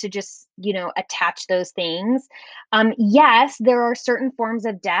love to just, attach those things. Yes, there are certain forms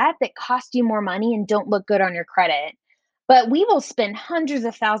of debt that cost you more money and don't look good on your credit. But we will spend hundreds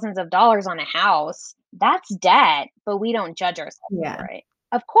of thousands of dollars on a house. That's debt, but we don't judge ourselves yeah, for it.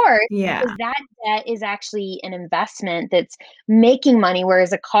 Of course, yeah, because that debt is actually an investment that's making money,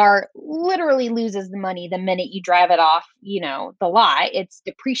 whereas a car literally loses the money the minute you drive it off, the lot. It's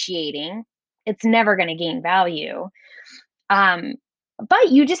depreciating. It's never going to gain value. Um,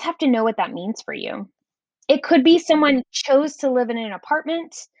 but you just have to know what that means for you. It could be someone chose to live in an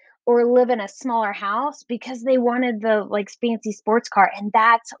apartment or live in a smaller house because they wanted the like fancy sports car and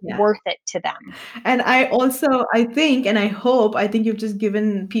that's yeah. worth it to them. And I also, I think, and I hope, I think you've just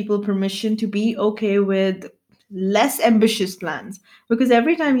given people permission to be okay with less ambitious plans. Because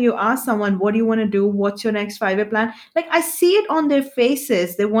every time you ask someone, what do you want to do? What's your next 5 year plan? Like, I see it on their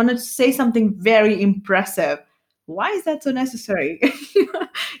faces. They want to say something very impressive. Why is that so necessary?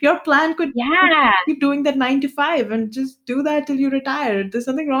 Your plan could Yeah, keep doing that 9 to 5 and just do that till you retire. There's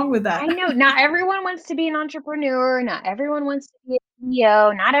nothing wrong with that. I know not everyone wants to be an entrepreneur, not everyone wants to be a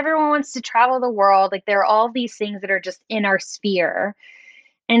CEO, not everyone wants to travel the world. Like there are all these things that are just in our sphere.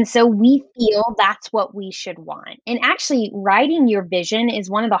 And so we feel that's what we should want. And actually, writing your vision is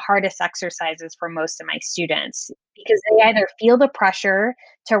one of the hardest exercises for most of my students because they either feel the pressure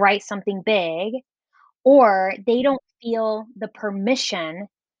to write something big or they don't feel the permission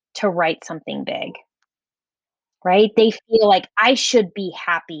to write something big, right? They feel like I should be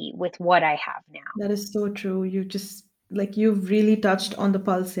happy with what I have now. That is so true. You just like you've really touched on the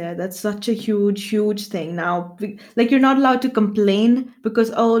pulse here. That's such a huge, huge thing. Now, like you're not allowed to complain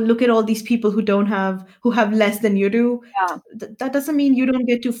because oh, look at all these people who have less than you do. Yeah. That doesn't mean you don't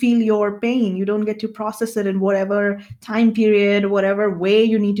get to feel your pain. You don't get to process it in whatever time period, whatever way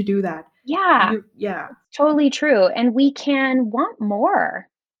you need to do that. Yeah. Yeah, Totally true, and we can want more.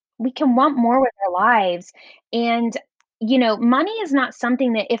 We can want more with our lives, and, money is not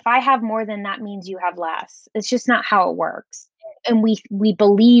something that if I have more, then that means you have less. It's just not how it works, and we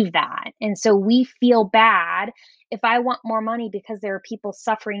believe that, and so we feel bad if I want more money because there are people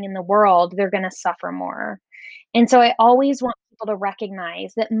suffering in the world, they're gonna suffer more, and so I always want people to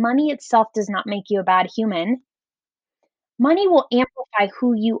recognize that money itself does not make you a bad human. Money will amplify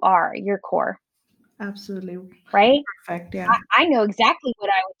who you are, your core. Absolutely. right? Perfect. Yeah. I know exactly what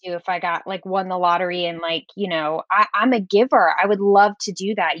I would do if I got like won the lottery and like, I'm a giver. I would love to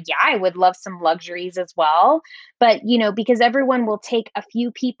do that. Yeah, I would love some luxuries as well. But, because everyone will take a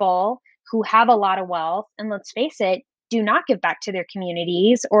few people who have a lot of wealth and let's face it, do not give back to their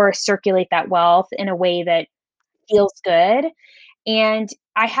communities or circulate that wealth in a way that feels good. And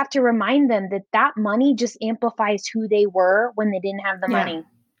I have to remind them that that money just amplifies who they were when they didn't have the Yeah. money.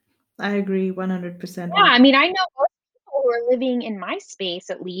 I agree 100% Yeah, with I mean, I know most people who are living in my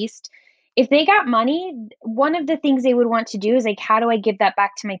space at least, if they got money, one of the things they would want to do is like, how do I give that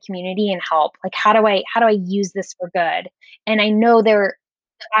back to my community and help? Like, how do I use this for good? And I know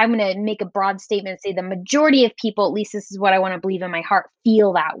I'm going to make a broad statement and say the majority of people, at least this is what I want to believe in my heart,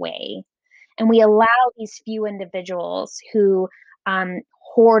 feel that way. And we allow these few individuals who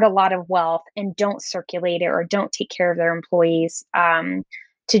hoard a lot of wealth and don't circulate it or don't take care of their employees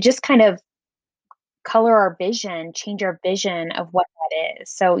to just kind of color our vision, change our vision of what that is.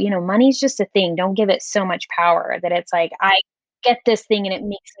 So, money's just a thing. Don't give it so much power that it's like, I get this thing and it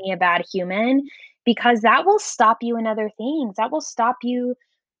makes me a bad human because that will stop you in other things. That will stop you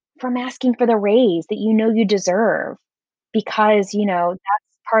from asking for the raise that you deserve because,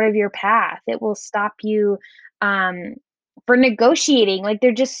 that's part of your path. It will stop you um, for negotiating. Like,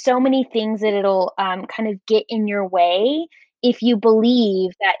 there're just so many things that it'll kind of get in your way if you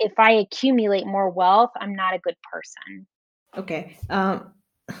believe that if I accumulate more wealth, I'm not a good person. Okay.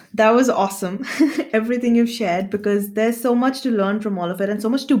 That was awesome. Everything you've shared, because there's so much to learn from all of it and so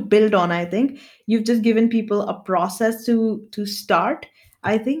much to build on. I think you've just given people a process to start.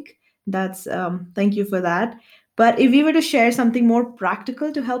 I think that's thank you for that. But if you were to share something more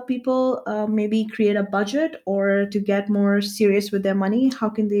practical to help people maybe create a budget or to get more serious with their money, how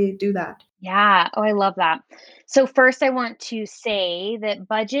can they do that? Yeah. Oh, I love that. So first I want to say that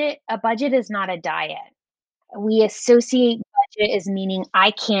a budget is not a diet. We associate budget as meaning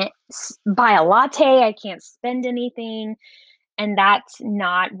I can't buy a latte, I can't spend anything, and that's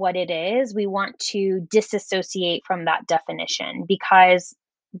not what it is. We want to disassociate from that definition because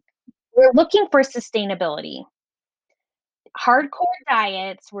we're looking for sustainability. Hardcore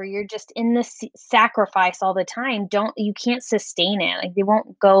diets where you're just in the sacrifice all the time, don't you can't sustain it. Like they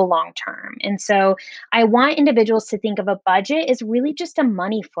won't go long term. And so I want individuals to think of a budget as really just a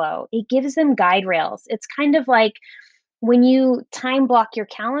money flow. It gives them guide rails. It's kind of like when you time block your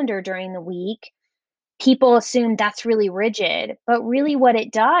calendar during the week, people assume that's really rigid. But really, what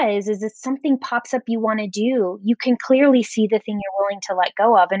it does is if something pops up you want to do, you can clearly see the thing you're willing to let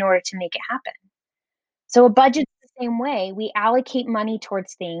go of in order to make it happen. So a budget's the same way. We allocate money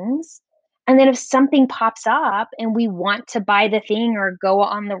towards things. And then if something pops up and we want to buy the thing or go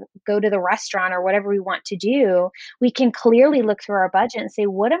to the restaurant or whatever we want to do, we can clearly look through our budget and say,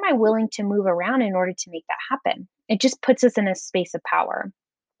 what am I willing to move around in order to make that happen? It just puts us in a space of power.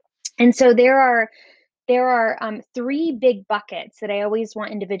 And so there are three big buckets that I always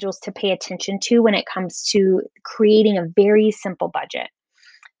want individuals to pay attention to when it comes to creating a very simple budget.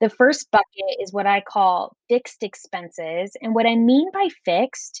 The first bucket is what I call fixed expenses. And what I mean by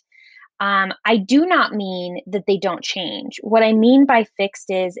fixed, I do not mean that they don't change. What I mean by fixed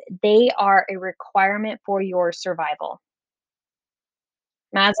is they are a requirement for your survival.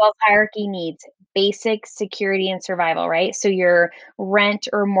 Maslow's hierarchy needs basic security and survival, right? So your rent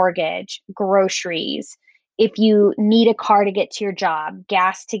or mortgage, groceries, if you need a car to get to your job,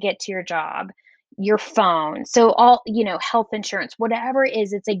 gas to get to your job, your phone. So all, health insurance, whatever it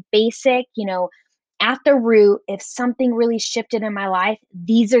is, it's a basic, at the root, if something really shifted in my life,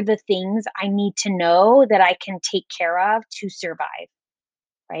 these are the things I need to know that I can take care of to survive,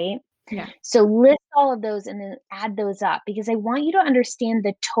 right? Yeah. So list all of those and then add those up because I want you to understand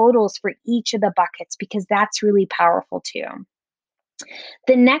the totals for each of the buckets because that's really powerful too.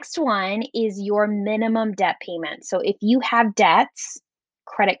 The next one is your minimum debt payment. So if you have debts,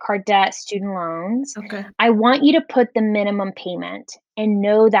 credit card debt, student loans, Okay. I want you to put the minimum payment and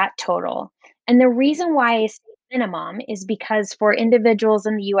know that total. And the reason why I say minimum is because for individuals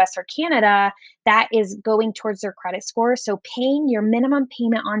in the US or Canada, that is going towards their credit score. So paying your minimum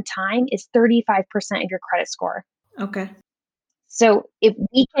payment on time is 35% of your credit score. Okay. So if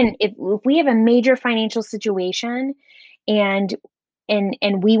we have a major financial situation and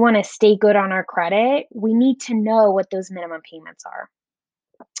and we wanna stay good on our credit, we need to know what those minimum payments are.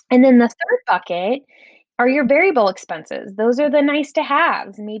 And then the third bucket are your variable expenses. Those are the nice to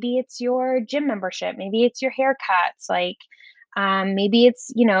haves. Maybe it's your gym membership, maybe it's your haircuts, like, maybe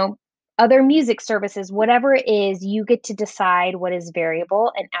it's, other music services, whatever it is, you get to decide what is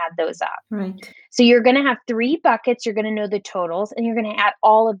variable and add those up. Right. So you're gonna have 3 buckets, you're gonna know the totals, and you're gonna add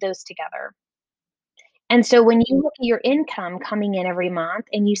all of those together. And so when you look at your income coming in every month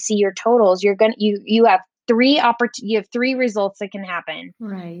and you see your totals, you have 3 results that can happen. You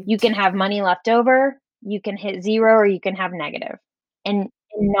Right. can have money left over, you can hit 0, or you can have negative. And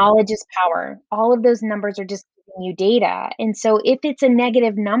knowledge is power. All of those numbers are just giving you data. And so if it's a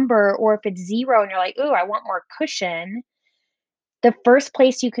negative number or if it's 0 and you're like, "Ooh, I want more cushion," the first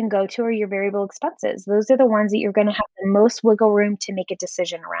place you can go to are your variable expenses. Those are the ones that you're gonna have the most wiggle room to make a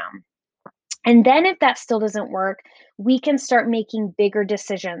decision around. And then if that still doesn't work, we can start making bigger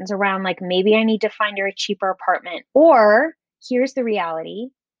decisions around, like, maybe I need to find her a cheaper apartment, or here's the reality,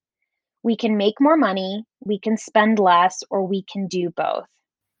 we can make more money, we can spend less, or we can do both.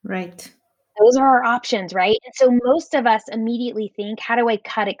 Right. Those are our options, right? And so most of us immediately think, "How do I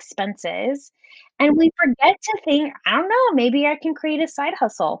cut expenses?" And we forget to think, "I don't know, maybe I can create a side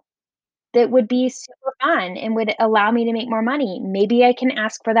hustle that would be super fun and would allow me to make more money. Maybe I can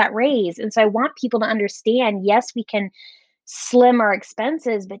ask for that raise." And so I want people to understand, yes, we can slim our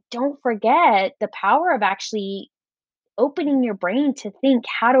expenses, but don't forget the power of actually opening your brain to think,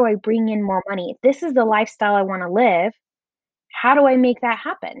 "How do I bring in more money? If this is the lifestyle I wanna live, how do I make that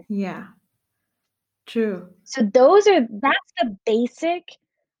happen?" Yeah. True. So that's the basic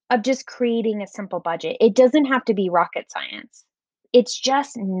of just creating a simple budget. It doesn't have to be rocket science. It's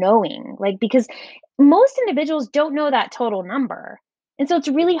just knowing, like, because most individuals don't know that total number. And so it's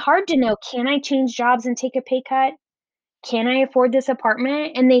really hard to know, can I change jobs and take a pay cut? Can I afford this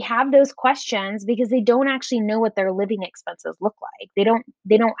apartment? And they have those questions because they don't actually know what their living expenses look like.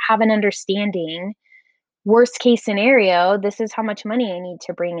 They don't have an understanding. Worst case scenario, this is how much money I need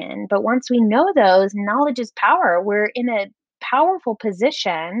to bring in. But once we know those, knowledge is power. We're in a powerful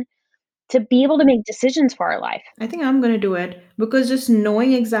position to be able to make decisions for our life. I think I'm going to do it because just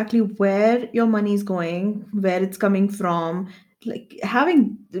knowing exactly where your money is going, where it's coming from, like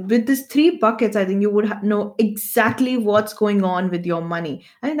having with these three buckets, I think you would know exactly what's going on with your money.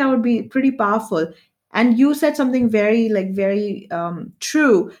 I think that would be pretty powerful. And you said something very very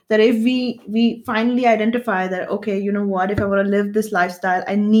true, that if we finally identify that, okay, you know what, if I want to live this lifestyle,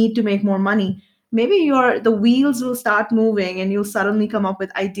 I need to make more money. Maybe the wheels will start moving and you'll suddenly come up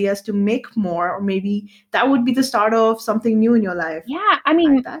with ideas to make more, or maybe that would be the start of something new in your life. Yeah, I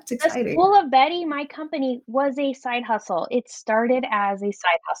mean, That's the exciting. School of Betty, my company, was a side hustle. It started as a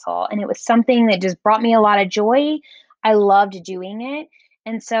side hustle, and it was something that just brought me a lot of joy. I loved doing it.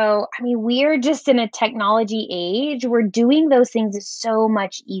 And so, I mean, we're just in a technology age where doing those things is so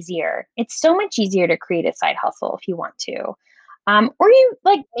much easier. It's so much easier to create a side hustle if you want to. Or you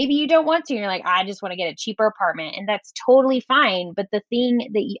like maybe you don't want to, and you're like, I just want to get a cheaper apartment, and that's totally fine. But the thing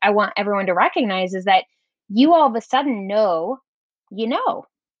that I want everyone to recognize is that you all of a sudden know, you know,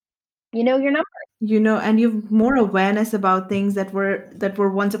 you know your number. And you've more awareness about things that were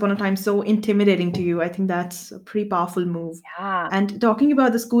once upon a time so intimidating to you. I think that's a pretty powerful move. Yeah, And talking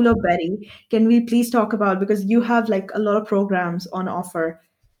about the School of Betty, can we please talk about, because you have like a lot of programs on offer,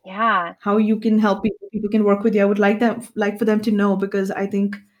 yeah, how you can help people can work with you. I would like for them to know, because I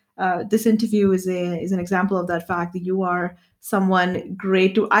think this interview is an example of that fact, that you are someone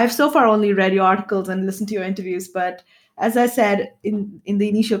great to. I've so far only read your articles and listened to your interviews, but as I said in the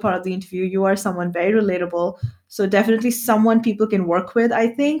initial part of the interview, you are someone very relatable. So definitely someone people can work with. I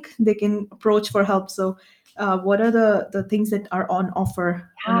think they can approach for help. So what are the things that are on offer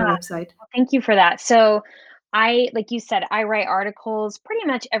on yeah. your website? Well, thank you for that. So, like you said, I write articles pretty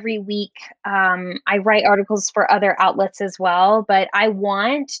much every week. I write articles for other outlets as well, but I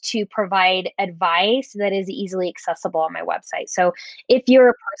want to provide advice that is easily accessible on my website. So, if you're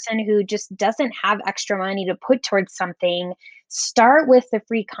a person who just doesn't have extra money to put towards something, start with the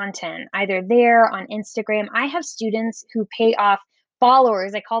free content, either there on Instagram. I have students who pay off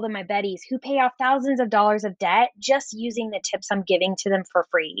followers, I call them my Betties, who pay off thousands of dollars of debt just using the tips I'm giving to them for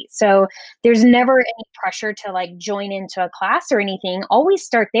free. So there's never any pressure to like join into a class or anything. Always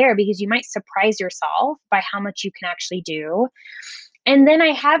start there because you might surprise yourself by how much you can actually do. And then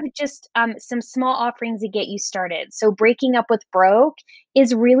I have just some small offerings to get you started. So, Breaking Up with Broke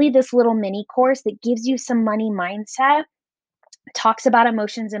is really this little mini course that gives you some money mindset, talks about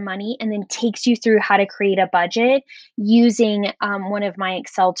emotions and money, and then takes you through how to create a budget using one of my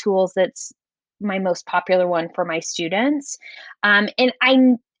Excel tools that's my most popular one for my students. And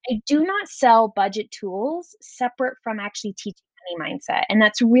I do not sell budget tools separate from actually teaching money mindset. And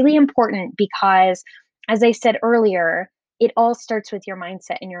that's really important because, as I said earlier, it all starts with your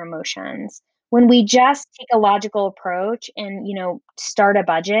mindset and your emotions. When we just take a logical approach and, start a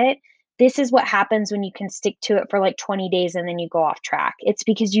budget, this is what happens when you can stick to it for like 20 days and then you go off track. It's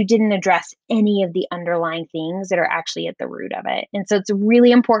because you didn't address any of the underlying things that are actually at the root of it. And so it's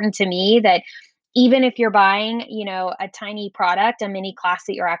really important to me that Even if you're buying, a tiny product, a mini class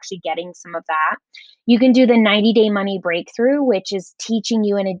that you're actually getting some of that. You can do the 90-day money breakthrough, which is teaching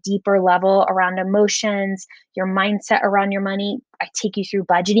you in a deeper level around emotions, your mindset around your money. I take you through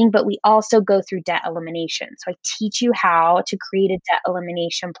budgeting, but we also go through debt elimination. So I teach you how to create a debt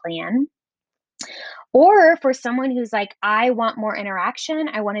elimination plan. Or for someone who's like, I want more interaction,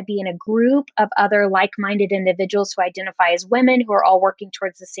 I want to be in a group of other like minded individuals who identify as women who are all working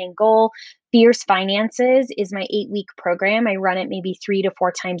towards the same goal. Fierce Finances is my 8-week program. I run it maybe 3 to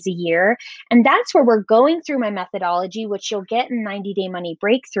 4 times a year. And that's where we're going through my methodology, which you'll get in 90-day money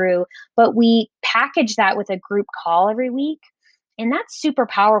breakthrough. But we package that with a group call every week. And that's super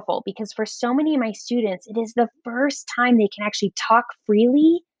powerful because for so many of my students, it is the first time they can actually talk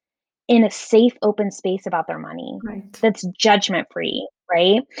freely in a safe, open space about their money Right. that's judgment free,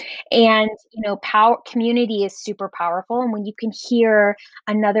 right? And, power community is super powerful. And when you can hear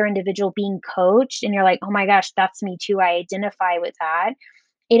another individual being coached and you're like, oh my gosh, that's me too. I identify with that,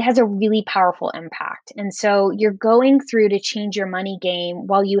 it has a really powerful impact. And so you're going through to change your money game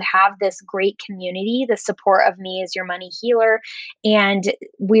while you have this great community, the support of me as your money healer. And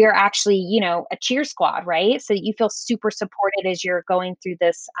we're actually, a cheer squad, right? So you feel super supported as you're going through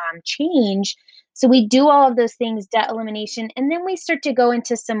this change. So we do all of those things, debt elimination, and then we start to go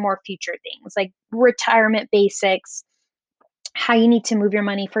into some more future things like retirement basics, how you need to move your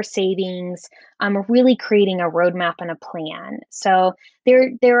money for savings, really creating a roadmap and a plan. So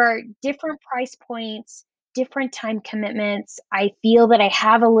there are different price points, different time commitments. I feel that I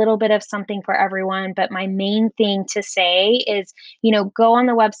have a little bit of something for everyone, but my main thing to say is, go on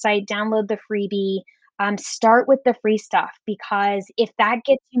the website, download the freebie. Start with the free stuff because if that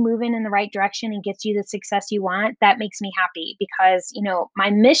gets you moving in the right direction and gets you the success you want, that makes me happy because,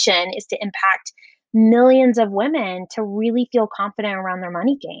 my mission is to impact millions of women to really feel confident around their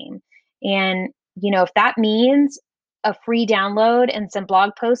money game. And, if that means a free download and some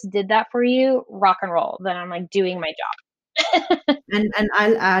blog posts did that for you, rock and roll. Then I'm like doing my job. And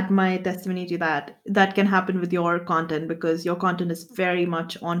I'll add my testimony to that. That can happen with your content because your content is very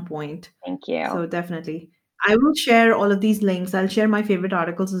much on point. Thank you. So definitely. I will share all of these links. I'll share my favorite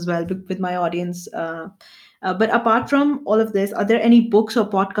articles as well with my audience. But apart from all of this, are there any books or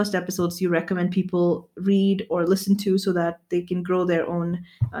podcast episodes you recommend people read or listen to so that they can grow their own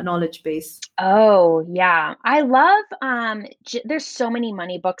knowledge base? Oh, yeah. I love there's so many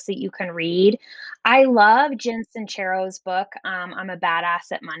money books that you can read. I love Jen Sincero's book, I'm a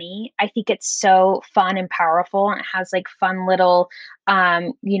Badass at Money. I think it's so fun and powerful and it has like fun little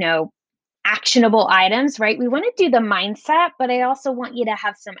actionable items, right? We want to do the mindset, but I also want you to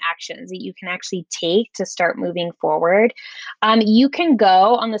have some actions that you can actually take to start moving forward. You can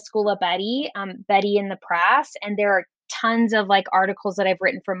go on the School of Betty, Betty in the Press, and there are tons of like articles that I've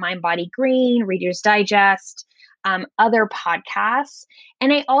written for Mind Body Green, Reader's Digest, other podcasts.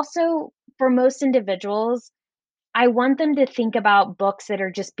 And I also, for most individuals, I want them to think about books that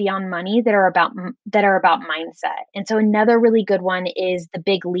are just beyond money that are about mindset. And so another really good one is The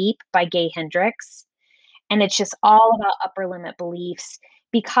Big Leap by Gay Hendricks, and it's just all about upper limit beliefs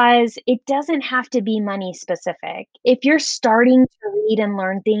because it doesn't have to be money specific. If you're starting to read and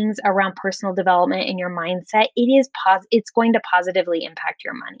learn things around personal development and your mindset, it's going to positively impact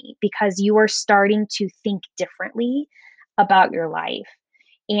your money because you are starting to think differently about your life.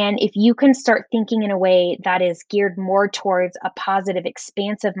 And if you can start thinking in a way that is geared more towards a positive,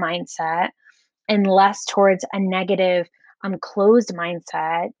 expansive mindset and less towards a negative, closed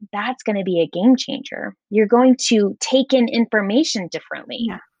mindset, that's going to be a game changer. You're going to take in information differently.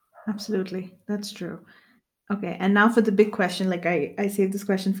 Yeah, absolutely. That's true. Okay, and now for the big question, like I saved this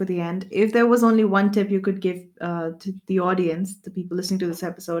question for the end. If there was only one tip you could give to the audience, the people listening to this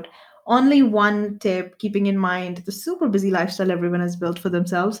episode, only one tip, keeping in mind the super busy lifestyle everyone has built for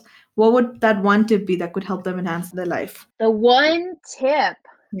themselves, what would that one tip be that could help them enhance their life? The one tip,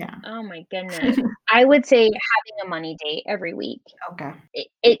 Yeah. oh my goodness, I would say having a money date every week. Okay.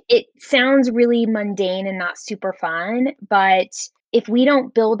 It sounds really mundane and not super fun, but if we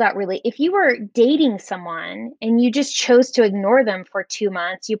don't build that really if you were dating someone and you just chose to ignore them for 2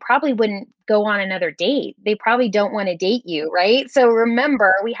 months, you probably wouldn't go on another date. They probably don't wanna date you, right? So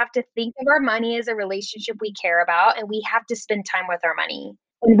remember, we have to think of our money as a relationship we care about, and we have to spend time with our money.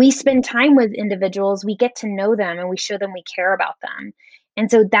 When we spend time with individuals, we get to know them and we show them we care about them. And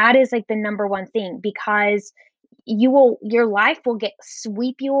so that is like the number one thing because your life will get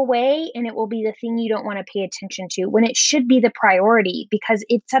sweep you away and it will be the thing you don't want to pay attention to when it should be the priority because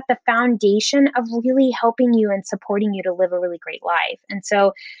it's at the foundation of really helping you and supporting you to live a really great life. And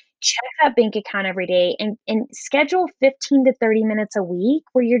so check that bank account every day and schedule 15 to 30 minutes a week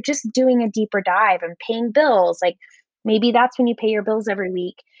where you're just doing a deeper dive and paying bills. Like maybe that's when you pay your bills every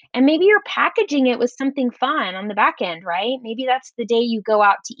week. And maybe you're packaging it with something fun on the back end, right? Maybe that's the day you go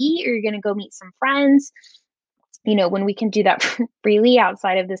out to eat or you're going to go meet some friends, when we can do that freely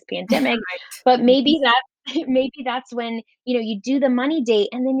outside of this pandemic. But maybe maybe that's when, you do the money date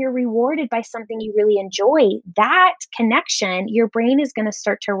and then you're rewarded by something you really enjoy. That connection, your brain is going to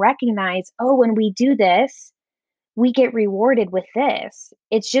start to recognize, oh, when we do this, we get rewarded with this.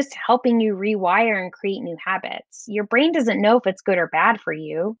 It's just helping you rewire and create new habits. Your brain doesn't know if it's good or bad for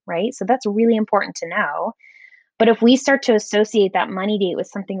you, right? So that's really important to know. But if we start to associate that money date with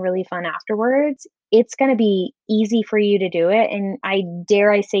something really fun afterwards, it's going to be easy for you to do it. And I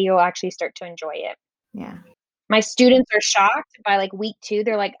say you'll actually start to enjoy it. Yeah. My students are shocked by like week 2.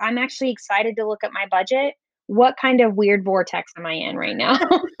 They're like, I'm actually excited to look at my budget. What kind of weird vortex am I in right now?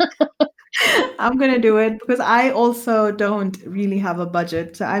 I'm going to do it because I also don't really have a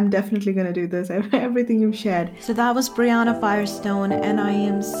budget. So I'm definitely going to do this, everything you've shared. So that was Brianna Firestone, and I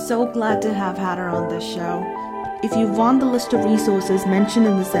am so glad to have had her on this show. If you want the list of resources mentioned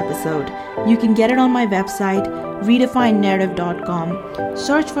in this episode, you can get it on my website, redefinednarrative.com.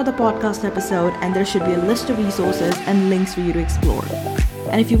 Search for the podcast episode, and there should be a list of resources and links for you to explore.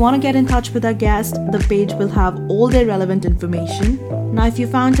 And if you want to get in touch with our guest, the page will have all their relevant information. Now, if you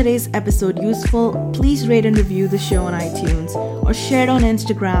found today's episode useful, please rate and review the show on iTunes or share it on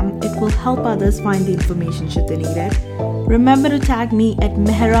Instagram. It will help others find the information should they need it. Remember to tag me at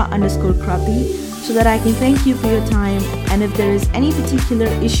mehra_krati so that I can thank you for your time. And if there is any particular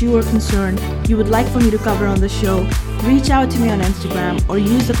issue or concern you would like for me to cover on the show, reach out to me on Instagram or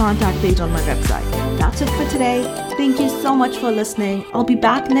use the contact page on my website. That's it for today. Thank you so much for listening. I'll be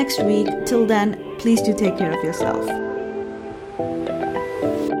back next week. Till then, please do take care of yourself.